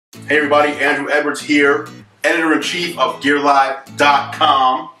Hey everybody, Andrew Edwards here, editor-in-chief of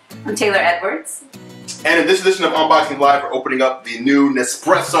GearLive.com. I'm Taylor Edwards. And in this edition of Unboxing Live, we're opening up the new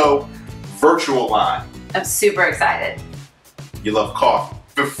Nespresso VertuoLine. I'm super excited. You love coffee.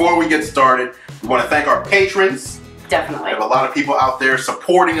 Before we get started, we want to thank our patrons. Definitely. We have a lot of people out there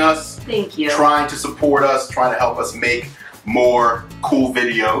supporting us. Thank you. Trying to support us, trying to help us make more cool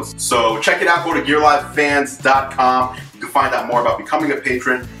videos. So check it out, go to GearLiveFans.com. You can find out more about becoming a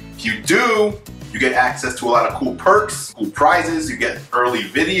patron. If you do, you get access to a lot of cool perks, cool prizes, you get early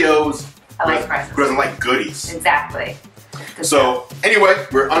videos. I like prizes. Who doesn't like goodies? Exactly. So anyway,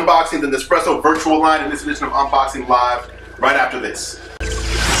 we're unboxing the Nespresso VertuoLine in this edition of Unboxing Live right after this.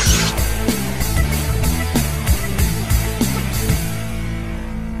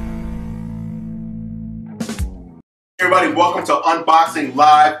 Hey everybody, welcome to Unboxing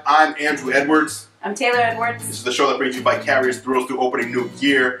Live. I'm Andrew Edwards. I'm Taylor Edwards. This is the show that brings you vicarious thrills through opening new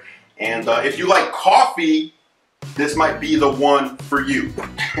gear. And if you like coffee, this might be the one for you.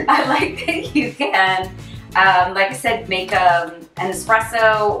 I like that you can, like I said, make an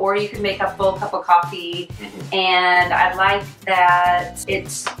espresso, or you can make a full cup of coffee. And I like that it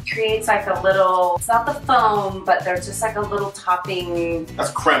creates like a little, it's not the foam, but there's just like a little topping. That's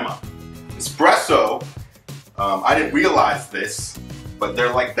Crema. Espresso, I didn't realize this, but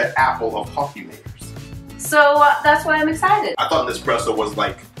they're like the Apple of coffee makers. So that's why I'm excited. I thought Nespresso was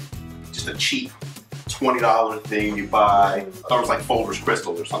like just a cheap $20 thing you buy. I thought it was like Folgers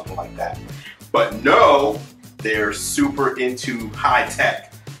Crystals or something like that. But no, they're super into high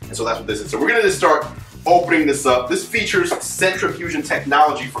tech. And so that's what this is. So we're gonna just start opening this up. This features Centrifusion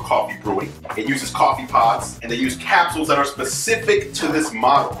technology for coffee brewing. It uses coffee pods, and they use capsules that are specific to this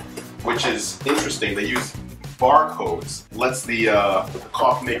model, which is interesting. They use barcodes, lets the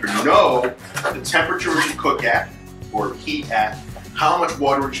coffee maker know the temperature it should cook at or heat at, how much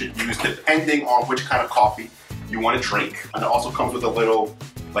water it should use depending on which kind of coffee you want to drink. And it also comes with a little,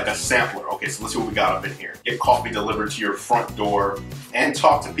 like a sampler. Okay, so let's see what we got up in here. Get coffee delivered to your front door and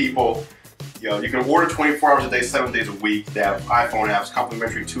talk to people. You know, you can order 24 hours a day, 7 days a week. They have iPhone apps,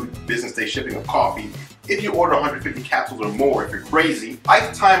 complimentary 2 business day shipping of coffee. If you order 150 capsules or more, if you're crazy,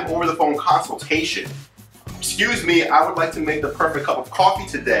 lifetime over-the-phone consultation. Excuse me, I would like to make the perfect cup of coffee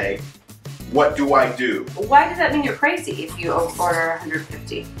today. What do I do? Why does that mean you're crazy if you order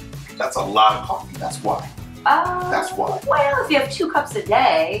 150? That's a lot of coffee, that's why. That's why. Well, if you have 2 cups a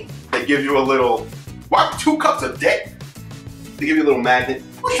day. They give you a little, why 2 cups a day? They give you a little magnet.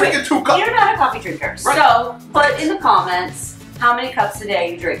 Who's drinking 2 cups? You're not a coffee drinker. Right. So put in the comments how many cups a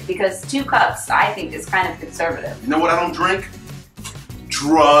day you drink, because 2 cups I think is kind of conservative. You know what I don't drink?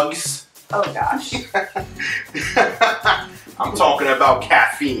 Drugs. Oh gosh. I'm talking about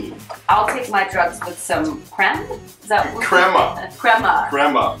caffeine. I'll take my drugs with some creme. Is that what? Crema. Crema.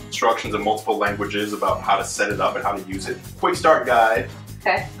 Crema. Instructions in multiple languages about how to set it up and how to use it. Quick start guide.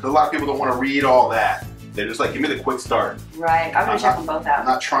 Okay. Because a lot of people don't want to read all that. They're just like, give me the quick start. Right. I'm going to check them both out. I'm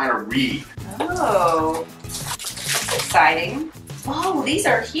not trying to read. Oh. Exciting. Oh, these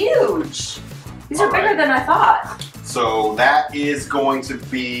are huge. These are bigger than I thought. So that is going to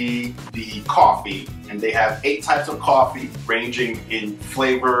be the coffee, and they have 8 types of coffee ranging in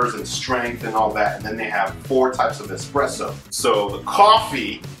flavors and strength and all that, and then they have 4 types of espresso. So the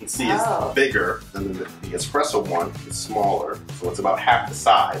coffee, you can see, is bigger than the espresso one. It's smaller, so it's about half the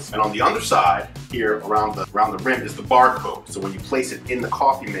size. And on the underside here around the rim is the barcode. So when you place it in the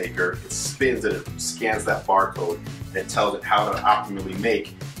coffee maker, it spins and it scans that barcode, and it tells it how to optimally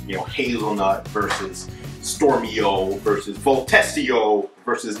make, you know, hazelnut versus Stormio versus Voltestio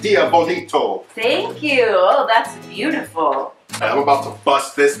versus Dia Bonito. Thank you. Oh, that's beautiful. I'm about to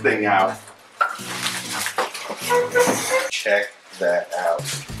bust this thing out. Check that out.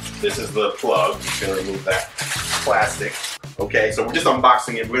 This is the plug. I'm gonna remove that plastic. Okay, so we're just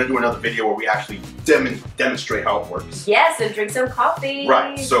unboxing it. We're gonna do another video where we actually demonstrate how it works. Yes, and drink some coffee.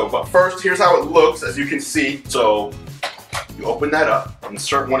 Right. So, but first, here's how it looks, as you can see. So, you open that up,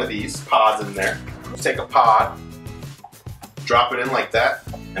 insert one of these pods in there. Take a pod, drop it in like that,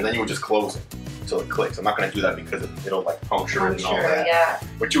 and then you would just close it until it clicks. I'm not going to do that because it'll like puncture it and all that. Yeah.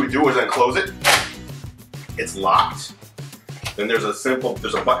 What you would do is then close it. It's locked. Then there's a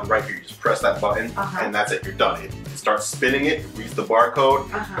button right here. You just press that button, and that's it. You're done. It starts spinning it, reads the barcode.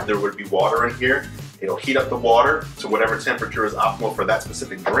 There would be water in here. It'll heat up the water to whatever temperature is optimal for that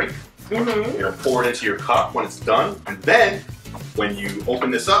specific drink. You'll pour it into your cup when it's done, and then when you open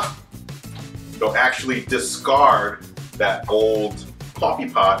this up, you'll actually discard that old coffee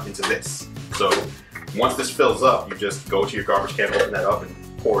pot into this. So once this fills up, you just go to your garbage can, open that up, and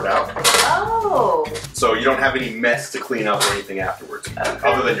pour it out. Oh. So you don't have any mess to clean up or anything afterwards,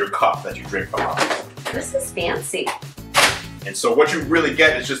 other than your cup that you drink from. This is fancy. And so what you really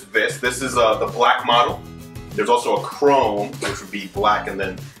get is just this. This is the black model. There's also a chrome, which would be black and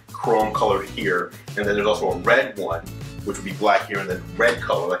then chrome colored here. And then there's also a red one, which would be black here and then red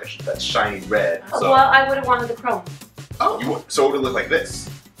color, like that shiny red. So, well, I would have wanted the chrome. Oh, you would? So it would look like this.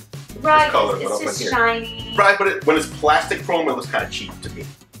 Right, this color, it's just shiny. Right, but when it's plastic chrome, it looks kind of cheap to me.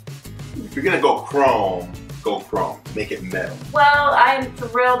 If you're gonna go chrome, make it metal. Well, I am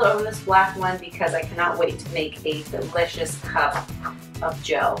thrilled over this black one because I cannot wait to make a delicious cup of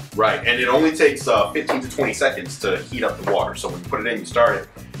Joe. Right, and it only takes 15 to 20 seconds to heat up the water. So when you put it in, you start it.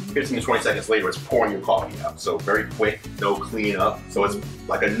 15 to 20 seconds later, it's pouring your coffee out. So very quick, no cleanup. So it's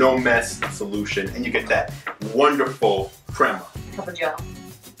like a no mess solution, and you get that wonderful crema. Cup of Joe.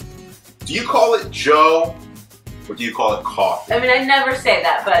 Do you call it Joe, or do you call it coffee? I mean, I never say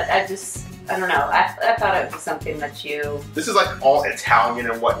that, but I don't know. I thought it was something that you... This is like all Italian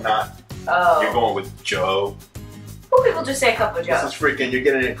and whatnot. Oh. You're going with Joe. Well, people just say a cup of Joe. This is freaking, you're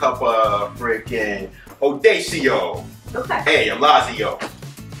getting a cup of freaking Audacio. Okay. Hey, Alazio.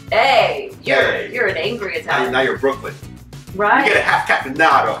 Hey, you're an angry Italian. Now you're Brooklyn. Right. You get a half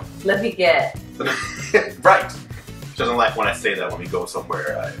caffeinato. Let me get. Right. She doesn't like when I say that when we go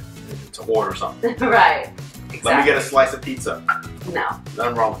somewhere to order something. Right. Exactly. Let me get a slice of pizza. No.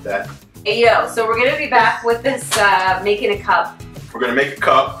 Nothing wrong with that. Hey, yo, so we're going to be back with this making a cup. We're going to make a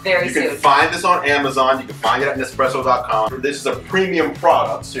cup. Very soon. You can find this on Amazon. You can find it at Nespresso.com. This is a premium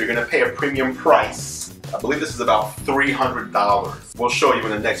product, so you're going to pay a premium price. I believe this is about $300. We'll show you in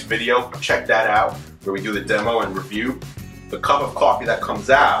the next video. Check that out, where we do the demo and review. The cup of coffee that comes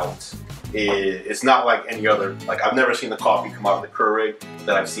out, it's not like any other, like I've never seen the coffee come out of the Keurig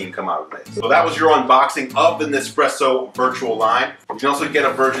that I've seen come out of this. So that was your unboxing of the Nespresso VertuoLine. You can also get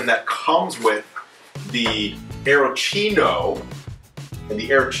a version that comes with the Aeroccino, and the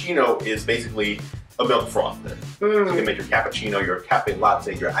Aeroccino is basically a milk frother. So you can make your cappuccino, your cafe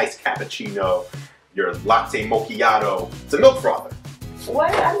latte, your iced cappuccino, your latte macchiato. It's a milk frother.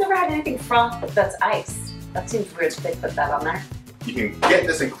 What? I've never had anything frothed that's iced. That seems weird if they put that on there. You can get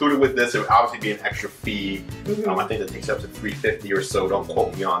this included with this. It would obviously be an extra fee. I think that takes up to $350 or so. Don't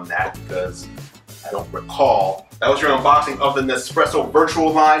quote me on that because I don't recall. That was your unboxing of the Nespresso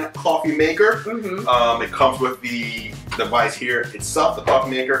VertuoLine coffee maker. It comes with the device here itself, the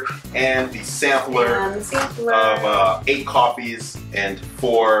coffee maker, and the sampler, of 8 coffees and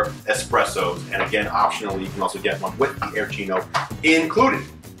 4 espressos. And again, optionally, you can also get one with the Aeroccino included.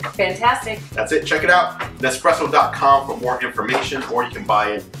 Fantastic. That's it. Check it out. Nespresso.com for more information, or you can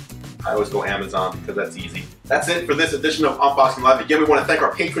buy it. I always go Amazon because that's easy. That's it for this edition of Unboxing Live. Again, we want to thank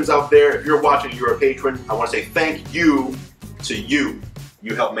our patrons out there. If you're watching, you're a patron. I want to say thank you to you.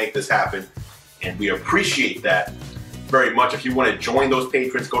 You helped make this happen, and we appreciate that very much. If you want to join those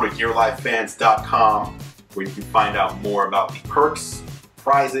patrons, go to GearLifeFans.com, where you can find out more about the perks,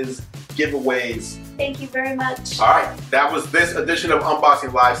 prizes, giveaways. Thank you very much. All right, that was this edition of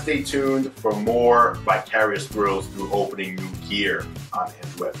Unboxing Live. Stay tuned for more vicarious thrills through opening new gear on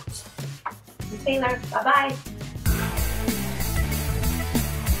Andru. Taylor, bye-bye.